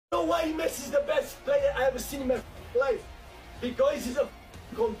know why Messi is the best player I ever seen in my life? Because he's a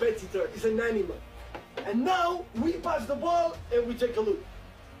competitor, he's an animal. And now we pass the ball and we take a look.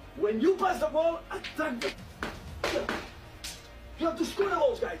 When you pass the ball, attack the... You have to score the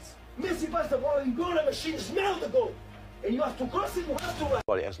goals, guys. Messi pass the ball and goal, the machine smell the goal. And you have to cross it, you have to run.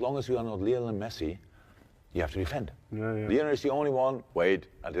 But as long as you are not Lionel Messi, you have to defend. Yeah. Lionel is the only one, wait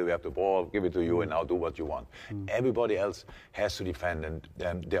until we have the ball, give it to you, and now do what you want. Everybody else has to defend,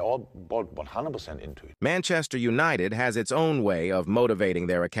 and they're all bought 100% into it. Manchester United has its own way of motivating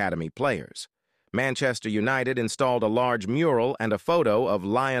their academy players. Manchester United installed a large mural and a photo of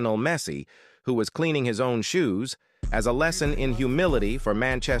Lionel Messi, who was cleaning his own shoes, as a lesson in humility for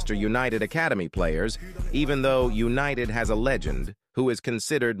Manchester United academy players, even though United has a legend who is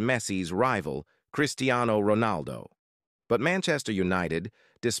considered Messi's rival, Cristiano Ronaldo. But Manchester United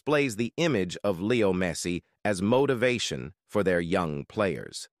displays the image of Leo Messi as motivation for their young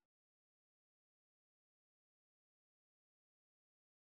players.